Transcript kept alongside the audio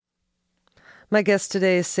My guest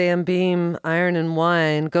today is Sam Beam, Iron and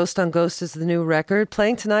Wine. Ghost on Ghost is the new record,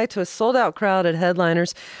 playing tonight to a sold-out crowd at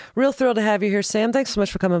Headliners. Real thrilled to have you here, Sam. Thanks so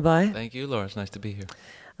much for coming by. Thank you, Laura. It's nice to be here.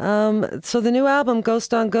 So the new album,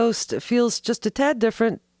 Ghost on Ghost, feels just a tad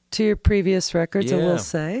different to your previous records, I will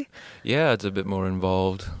say. Yeah, it's a bit more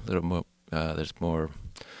involved. A little more. There's more.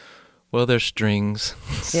 Well, there's strings,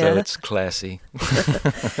 so it's classy.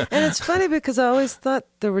 And it's funny because I always thought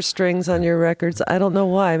there were strings on your records. I don't know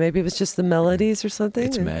why. Maybe it was just the melodies or something.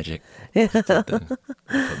 It's magic. Yeah.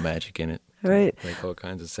 Put magic in it. Right. Make all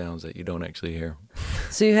kinds of sounds that you don't actually hear.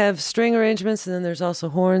 So you have string arrangements, and then there's also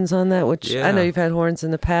horns on that, which I know you've had horns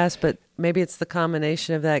in the past, but maybe it's the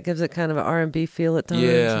combination of that gives it kind of an R&B feel at times.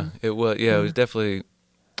 Yeah, it was. Yeah, it was definitely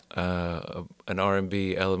an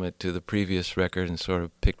R&B element to the previous record, and sort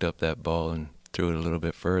of picked up that ball and threw it a little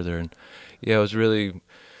bit further. And yeah, it was really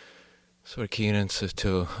sort of keying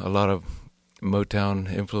into a lot of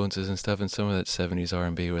Motown influences and stuff, and some of that 70s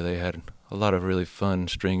R&B where they had a lot of really fun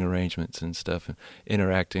string arrangements and stuff, and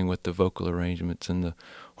interacting with the vocal arrangements and the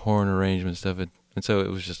horn arrangements of it. And so it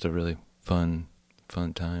was just a really fun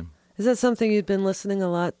time. Is that something you'd been listening a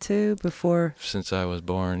lot to before? Since I was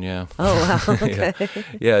born, yeah. Oh, wow. Okay.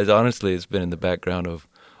 Yeah, honestly, it's been in the background of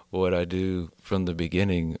what I do from the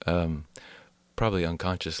beginning, probably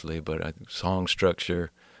unconsciously, but song structure,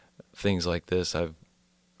 things like this, in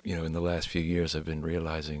the last few years, I've been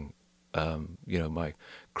realizing, my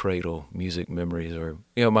cradle music memories, or,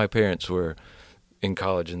 my parents were in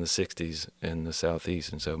college in the 60s in the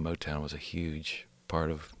Southeast, and so Motown was a huge part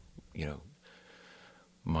of,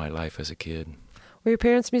 my life as a kid. Were your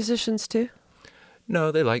parents musicians too?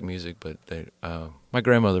 No, they like music, but my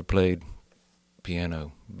grandmother played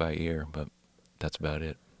piano by ear, but that's about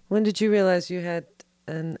it. When did you realize you had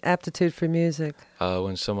an aptitude for music?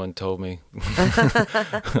 When someone told me,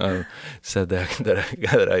 said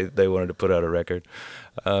that they wanted to put out a record.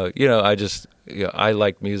 I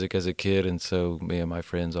liked music as a kid, and so me and my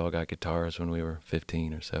friends all got guitars when we were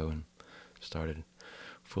 15 or so, and started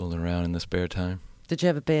fooling around in the spare time. Did you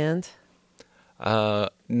have a band?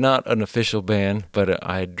 Not an official band, but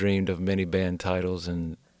I dreamed of many band titles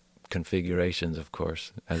and configurations, of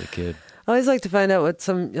course, as a kid. I always like to find out what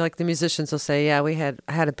the musicians will say. Yeah, I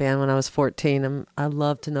had a band when I was 14. I'd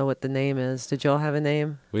love to know what the name is. Did you all have a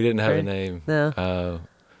name? We didn't have a name. No.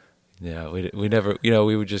 We never,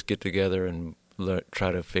 we would just get together and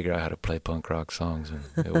try to figure out how to play punk rock songs,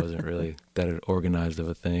 and it wasn't really that organized of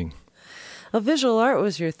a thing. Visual art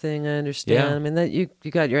was your thing, I understand. Yeah. I mean, that you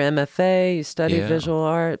got your MFA, you studied visual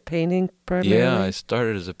art, painting primarily? Yeah, I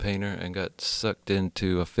started as a painter and got sucked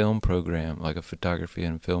into a film program, like a photography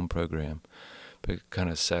and film program. But it kind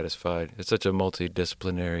of satisfied, it's such a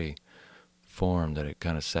multidisciplinary form that it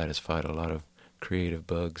kind of satisfied a lot of creative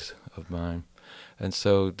bugs of mine. And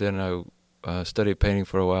so then I studied painting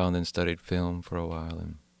for a while, and then studied film for a while,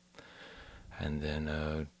 and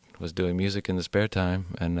then was doing music in the spare time,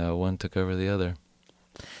 and one took over the other.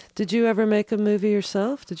 Did you ever make a movie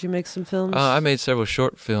yourself? Did you make some films? I made several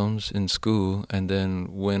short films in school, and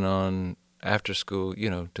then went on after school,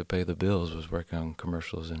 to pay the bills, was working on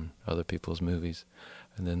commercials and other people's movies.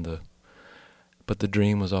 And then but the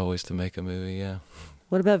dream was always to make a movie, yeah.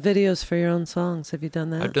 What about videos for your own songs? Have you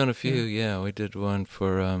done that? I've done a few, yeah. We did one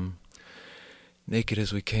for Naked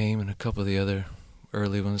As We Came, and a couple of the other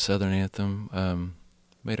early ones, Southern Anthem.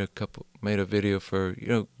 Made a video for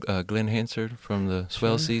Glenn Hansard from the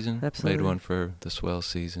Swell season. Absolutely. Made one for the Swell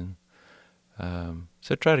season.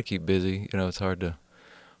 So try to keep busy. It's hard to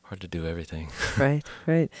do everything. Right.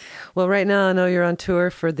 Well, right now I know you're on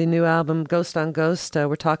tour for the new album Ghost on Ghost.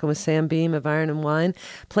 We're talking with Sam Beam of Iron and Wine,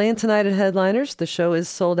 playing tonight at Headliners. The show is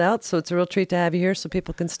sold out, so it's a real treat to have you here, so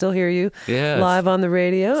people can still hear you live on the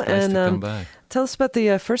radio. It's nice to come by. Tell us about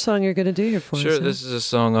the first song you're going to do here for us. Sure, this is a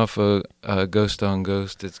song off of Ghost on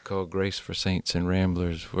Ghost. It's called Grace for Saints and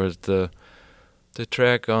Ramblers, whereas the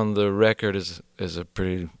track on the record is a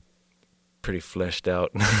pretty fleshed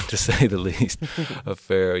out, to say the least,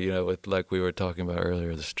 affair, with, like we were talking about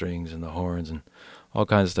earlier, the strings and the horns and all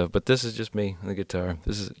kinds of stuff. But this is just me and the guitar.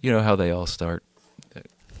 This is, how they all start,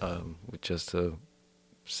 with just a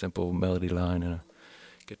simple melody line and a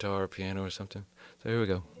guitar or piano or something. So here we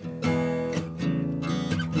go.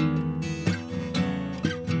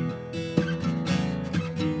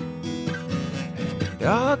 It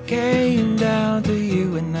all came down to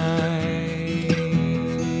you and I.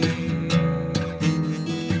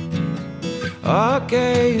 All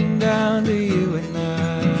came down to you and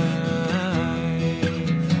I.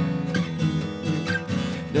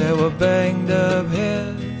 There were banged up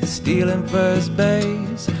heads stealing first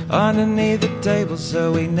base underneath the table,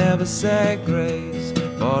 so we never said grace.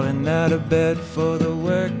 falling out of bed for the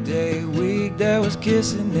workday week. There was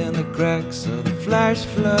kissing in the cracks of the flash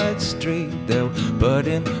flood street. There were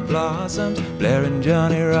budding blossoms, blaring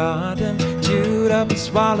Johnny Rotten, chewed up and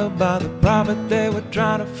swallowed by the prophet they were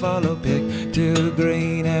trying to follow. Picked too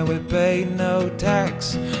green and we paid no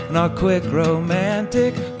tax on our quick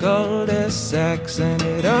romantic cul-de-sacs. And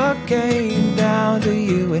it all came down to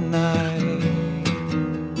you and I.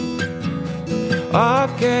 All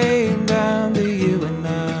came down to you and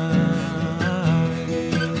I.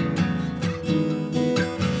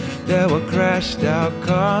 There were crashed out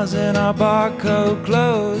cars in our barcode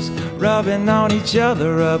clothes, rubbing on each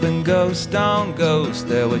other, rubbing ghost on ghost.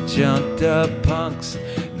 There were jumped up punks,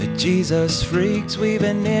 the Jesus freaks,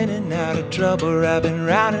 weaving in and out of trouble, wrapping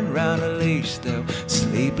round and round a leash. There were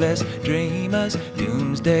sleepless dreamers,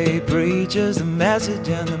 doomsday preachers, the message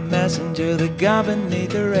and the messenger, the gun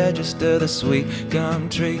beneath the register, the sweet gum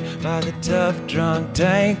tree by the tough drunk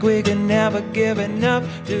tank. We could never give enough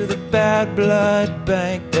to the bad blood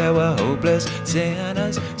bank. There were hopeless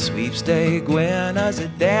sinners, sweepstake winners,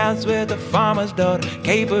 that danced with the farmer's daughter,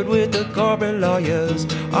 capered with the corporate lawyers.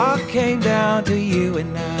 All came down to you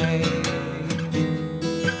and I.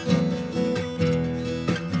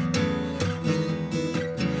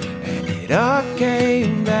 And it all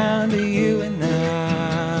came down to you and I.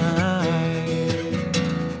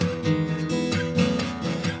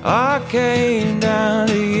 All came down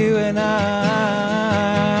to you and I.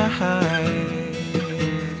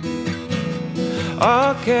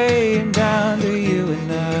 All came down to you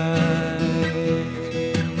and I.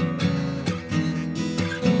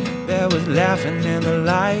 There was laughing in the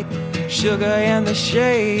light, sugar in the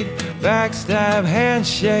shade, backstab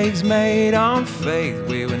handshakes made on faith.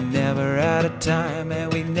 We were never out of time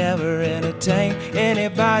and we never entertained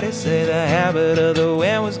anybody say the habit of the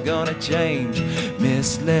wind was gonna change.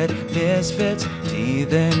 Misled misfits,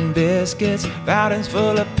 teeth and biscuits, fountains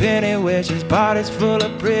full of penny wishes, parties full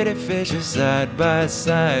of pretty fishes, side by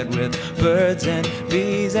side with birds and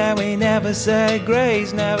bees. And we never said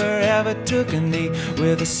grace, never ever took a knee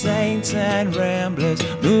with the saints and ramblers,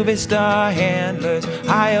 movie star handlers,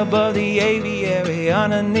 high above the aviary,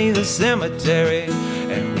 underneath the cemetery.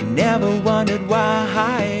 And we never wondered why,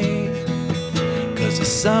 'cause the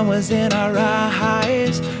sun was in our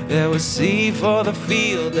eyes. There was seed for the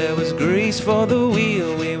field, there was grease for the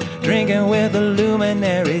wheel. We were drinking with the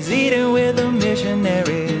luminaries, eating with the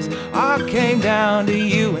missionaries. All came down to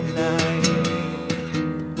you and I.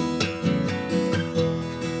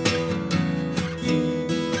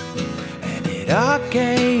 And it all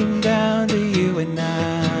came down to you and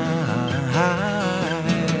I.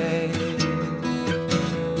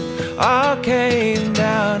 All came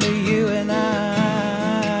down to you and I.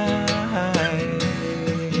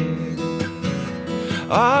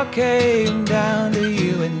 All came down to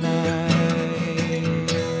you and I.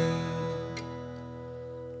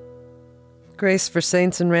 Grace for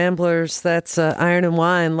Saints and Ramblers. That's Iron and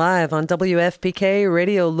Wine live on WFPK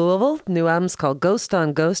Radio Louisville. New album's called Ghost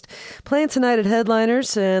on Ghost. Playing tonight at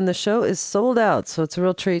Headliners, and the show is sold out. So it's a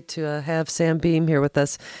real treat to have Sam Beam here with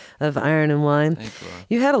us of Iron and Wine. Thanks, Laura.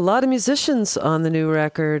 You had a lot of musicians on the new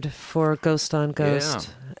record for Ghost on Ghost.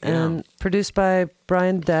 Yeah. And produced by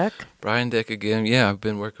Brian Deck. Brian Deck again. Yeah, I've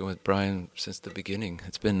been working with Brian since the beginning.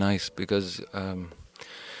 It's been nice because, well,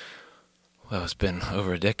 it's been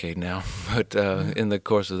over a decade now. But in the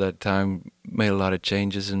course of that time, made a lot of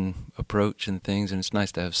changes in approach and things. And it's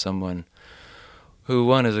nice to have someone who,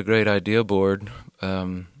 one, is a great idea board,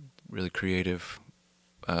 really creative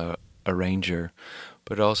arranger,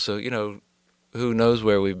 but also, you know, who knows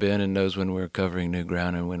where we've been and knows when we're covering new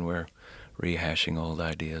ground and when we're rehashing old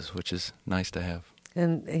ideas, which is nice to have.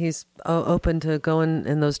 And he's open to going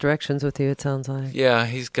in those directions with you, it sounds like. Yeah,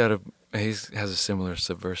 he has a similar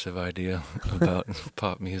subversive idea about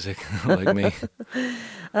pop music, like me.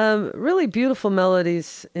 Really beautiful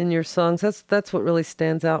melodies in your songs. That's what really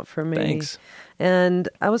stands out for me. Thanks. And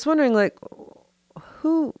I was wondering, like,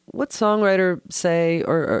 what songwriter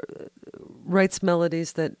or writes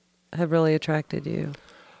melodies that have really attracted you?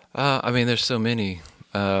 I mean, there's so many.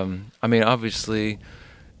 I mean, obviously,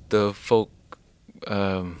 the folk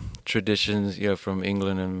traditions, you know, from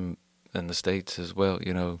England and the States as well,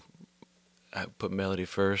 you know, I put melody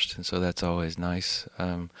first, and so that's always nice.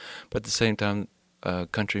 But at the same time,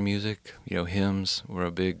 country music, you know, hymns were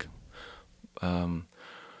a big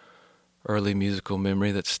early musical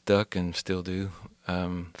memory that stuck and still do.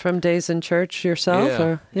 From days in church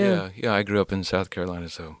yourself? Yeah. I grew up in South Carolina,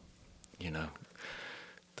 so, you know,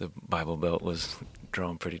 the Bible Belt was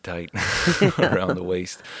drawn pretty tight around the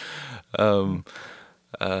waist.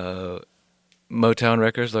 Motown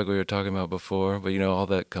records, like we were talking about before, but all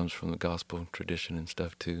that comes from the gospel tradition and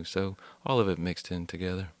stuff too. So all of it mixed in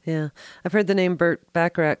together. Yeah, I've heard the name Burt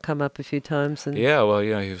Bacharach come up a few times. And yeah, well,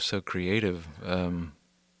 he was so creative.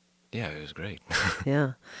 Yeah, it was great.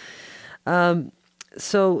 yeah.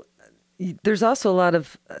 So there's also a lot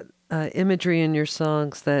of imagery in your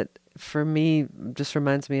songs that, for me, just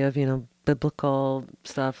reminds me of, biblical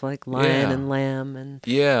stuff like lion and lamb and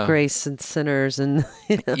grace and sinners and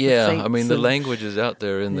I mean, the language is out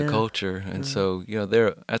there in the culture, and so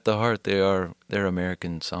they're at the heart. They're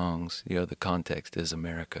American songs. The context is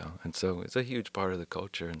America, and so it's a huge part of the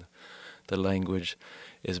culture, and the language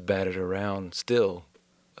is batted around still,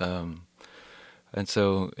 and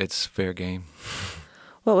so it's fair game.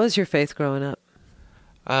 What was your faith growing up?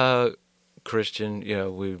 Christian,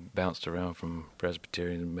 we bounced around from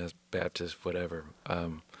Presbyterian, Baptist, whatever.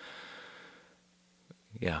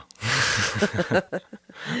 Yeah.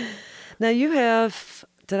 Now you have,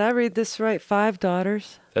 did I read this right, 5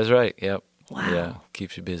 daughters? That's right, yep. Wow. Yeah,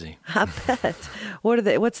 keeps you busy. I bet.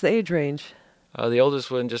 What's the age range? The oldest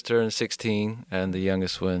one just turned 16, and the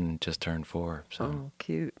youngest one just turned 4. So. Oh,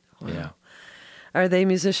 cute. Wow. Yeah. Are they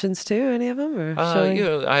musicians too, any of them? Or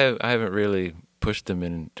I haven't really pushed them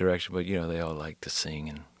in direction, but they all like to sing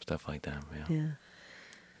and stuff like that. Yeah.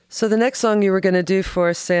 So the next song you were going to do for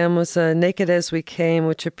us, Sam, was "Naked as We Came,"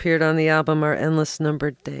 which appeared on the album "Our Endless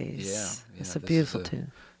Numbered Days." Yeah, It's a beautiful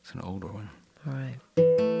tune. It's an older one. All right.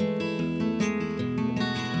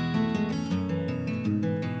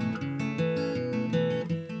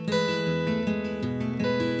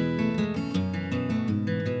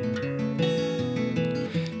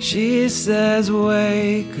 She says,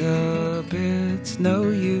 wake up, it's no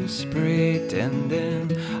use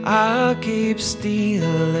pretending. I'll keep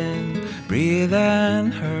stealing,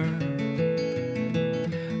 breathing her.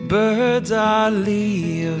 Birds are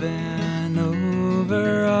leaving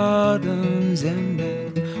over autumn's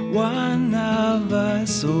ending. One of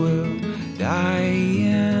us will die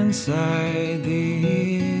inside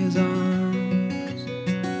these arms.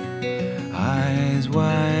 Eyes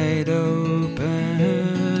wide open,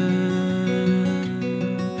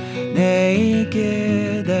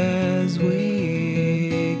 naked as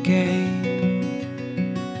we came.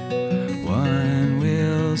 One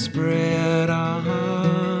will spread our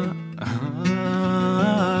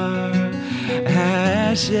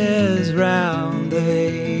ashes round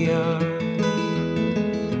the yard.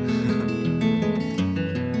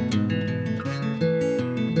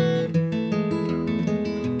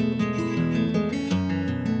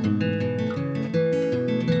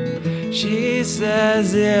 She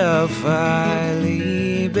says, if I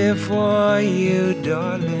leave before you,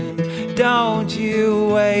 darling, don't you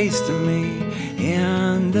waste me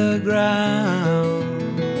in the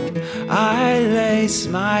ground. I lay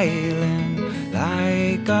smiling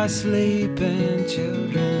like our sleeping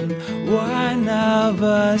children. One of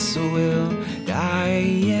us will die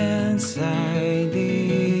inside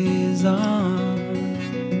these arms.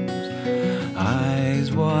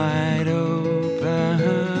 Eyes wide open,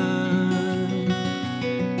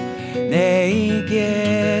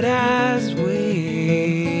 naked as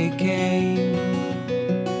we came.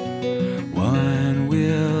 One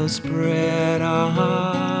will spread our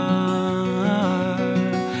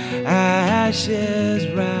ashes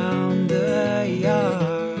round the yard.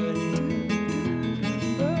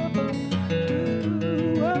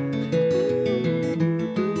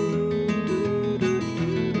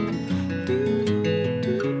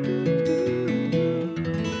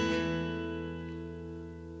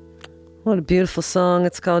 What a beautiful song.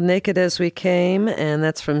 It's called Naked as We Came, and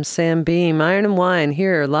that's from Sam Beam. Iron and Wine,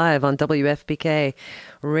 here live on WFPK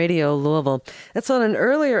Radio Louisville. It's on an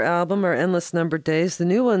earlier album, Our Endless Numbered Days. The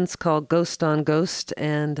new one's called Ghost on Ghost,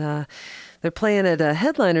 and they're playing at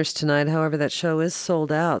Headliners tonight. However, that show is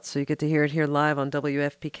sold out, so you get to hear it here live on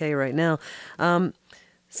WFPK right now.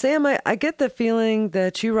 Sam, I get the feeling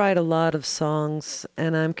that you write a lot of songs,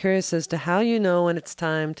 and I'm curious as to how you know when it's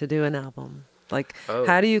time to do an album. Like,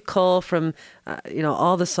 how do you cull from,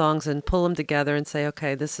 all the songs and pull them together and say,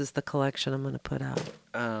 okay, this is the collection I'm going to put out?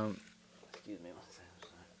 Excuse me one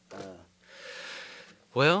second.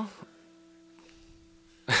 Well,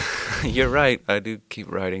 you're right. I do keep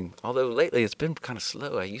writing. Although lately it's been kind of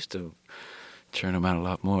slow. I used to churn them out a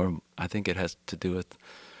lot more. I think it has to do with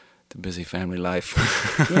the busy family life.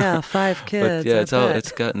 Yeah, 5 kids. But yeah,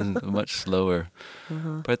 it's gotten much slower.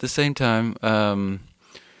 Uh-huh. But at the same time,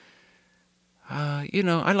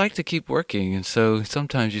 I like to keep working, and so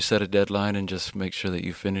sometimes you set a deadline and just make sure that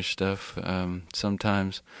you finish stuff.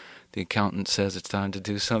 Sometimes the accountant says it's time to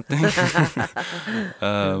do something.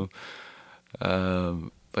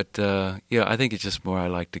 But yeah, I think it's just more I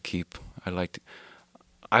like to keep.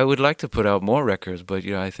 I would like to put out more records, but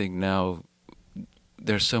I think now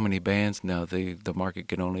there's so many bands now. The market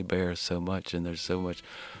can only bear so much, and there's so much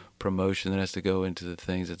promotion that has to go into the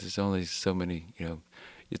things that there's only so many.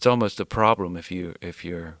 It's almost a problem if you're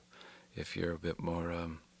a bit more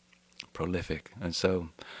prolific, and so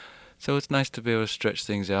it's nice to be able to stretch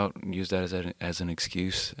things out and use that as an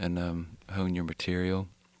excuse and hone your material.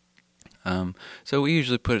 So we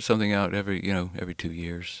usually put something out every 2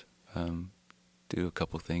 years. Do a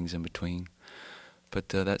couple things in between, but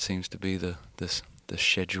that seems to be the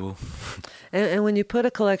schedule. And when you put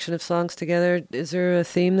a collection of songs together, is there a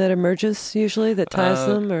theme that emerges usually that ties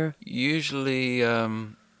them, or usually?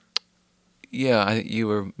 Yeah, you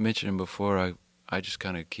were mentioning before. I just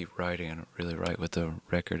kind of keep writing and really write with the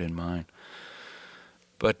record in mind.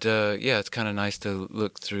 But yeah, it's kind of nice to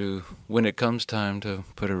look through when it comes time to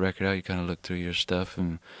put a record out. You kind of look through your stuff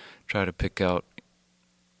and try to pick out.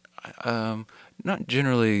 Not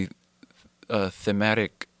generally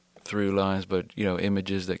thematic through lines, but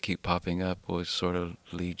images that keep popping up will sort of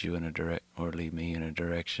lead you in or lead me in a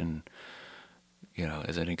direction,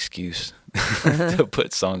 as an excuse to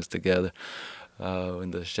put songs together.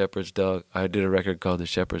 And the Shepherd's Dog, I did a record called The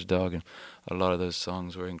Shepherd's Dog, and a lot of those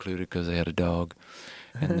songs were included because they had a dog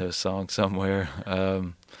in those songs somewhere.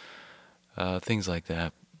 Things like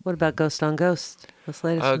that. What about Ghost on Ghost? What's the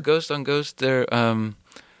latest one? Ghost on Ghost, there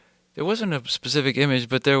wasn't a specific image,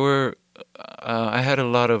 but there were. I had a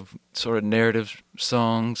lot of sort of narrative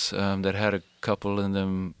songs that had a couple in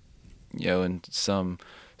them, in some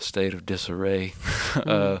state of disarray.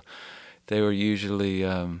 They were usually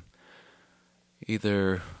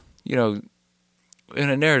either, in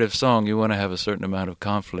a narrative song, you want to have a certain amount of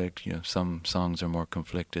conflict. Some songs are more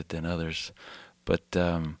conflicted than others, but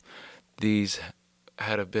these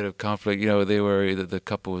had a bit of conflict. They were either the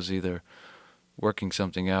couple was either working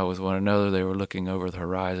something out with one another. They were looking over the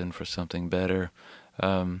horizon for something better.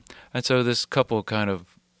 And so this couple kind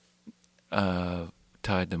of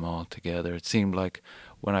tied them all together. It seemed like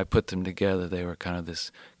when I put them together, they were kind of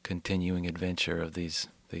this continuing adventure of these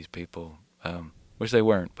people, which they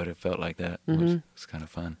weren't, but it felt like that. Mm-hmm. It was kind of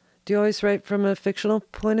fun. Do you always write from a fictional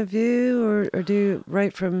point of view, or do you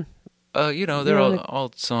write from... they're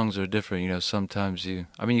all songs are different. Sometimes you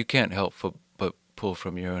can't help but pull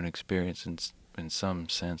from your own experience in some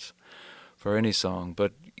sense for any song,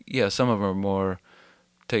 but yeah, some of them are more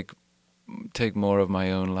take more of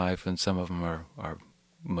my own life, and some of them are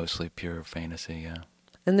mostly pure fantasy. Yeah.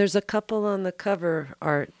 And there's a couple on the cover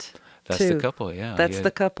art. That's too. the couple. Yeah. That's the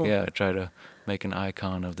couple. Yeah, I try to make an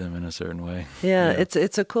icon of them in a certain way. Yeah,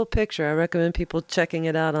 it's a cool picture. I recommend people checking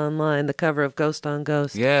it out online. The cover of Ghost on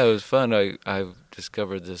Ghost. Yeah, it was fun. I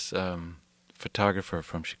discovered this photographer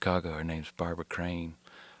from Chicago. Her name's Barbara Crane.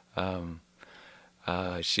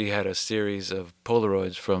 She had a series of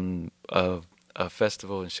Polaroids from a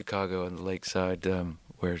festival in Chicago on the lakeside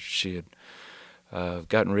where she had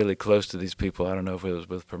gotten really close to these people. I don't know if it was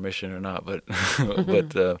with permission or not, but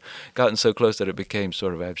gotten so close that it became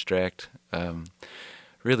sort of abstract.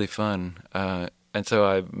 Really fun. And so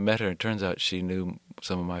I met her, and it turns out she knew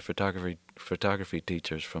some of my photography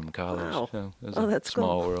teachers from college. Wow. So it was that's a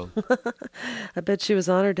small cool. world. I bet she was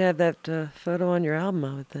honored to have that photo on your album,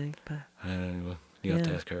 I would think. But Well, you have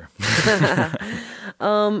to ask her.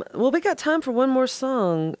 well, we got time for one more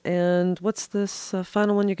song. And what's this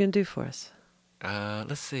final one you're going to do for us?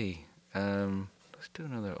 Let's see. Let's do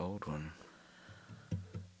another old one.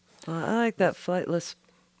 I like that Flightless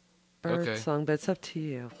Bird Okay. song, but it's up to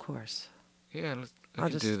you, of course. Yeah, I'll I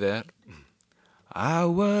can just- do that. I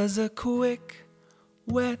was a quick,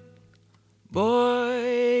 wet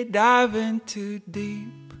boy diving too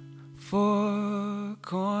deep for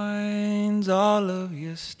coins. All of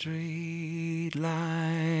your street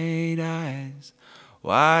light eyes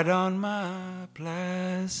wide on my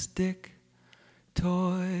plastic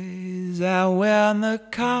toys. And when the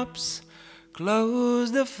cops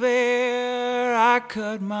closed the fair, I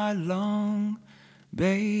cut my long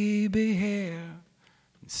baby hair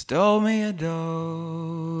and stole me a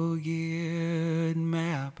dog-eared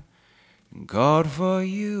map and called for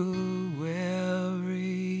you everywhere.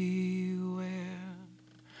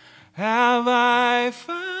 Have I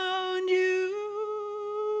found you,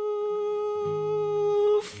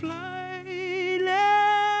 flightless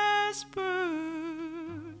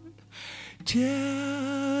bird, jealous,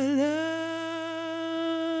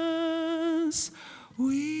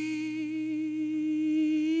 weeping,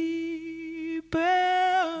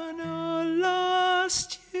 or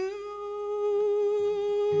lost you,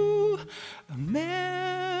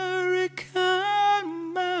 American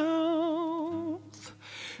mouth,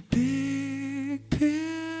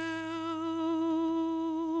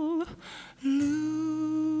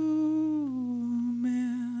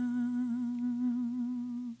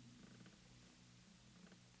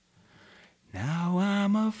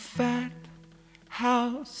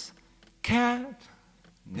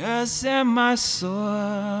 bitterness in my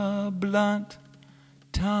sore, blunt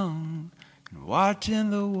tongue, and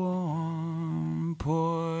watching the warm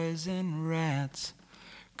poison rats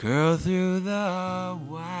curl through the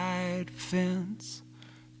white fence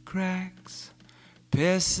cracks,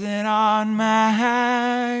 pissing on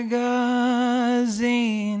magazine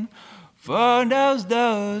photos,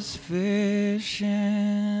 those fishing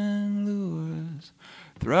lures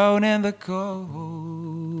thrown in the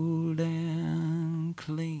cold and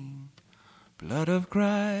clean blood of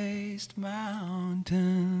Christ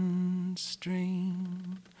mountain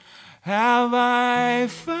stream. Have I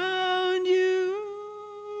found you,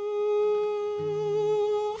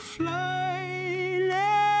 flightless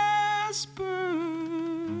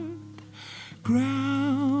bird,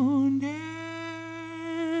 grounded,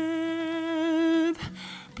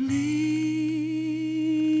 bleed,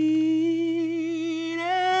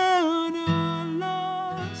 and I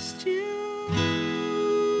lost you,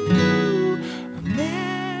 American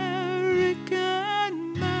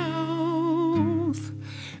mouth,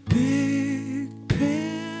 big pill,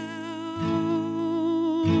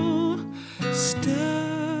 stuck,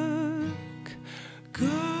 going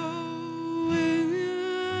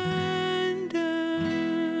down.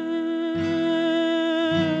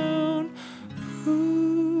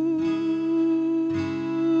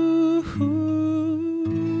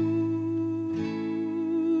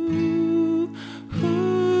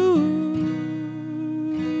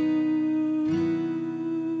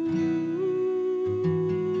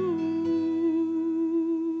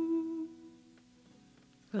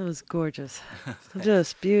 That was gorgeous.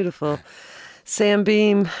 Just beautiful. Sam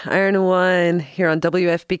Beam, Iron and Wine, here on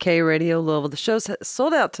WFPK Radio Louisville. The show's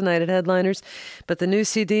sold out tonight at Headliners, but the new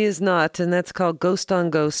CD is not, and that's called Ghost on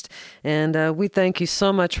Ghost. And we thank you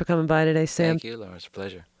so much for coming by today, Sam. Thank you, Laura. It's a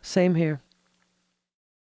pleasure. Same here.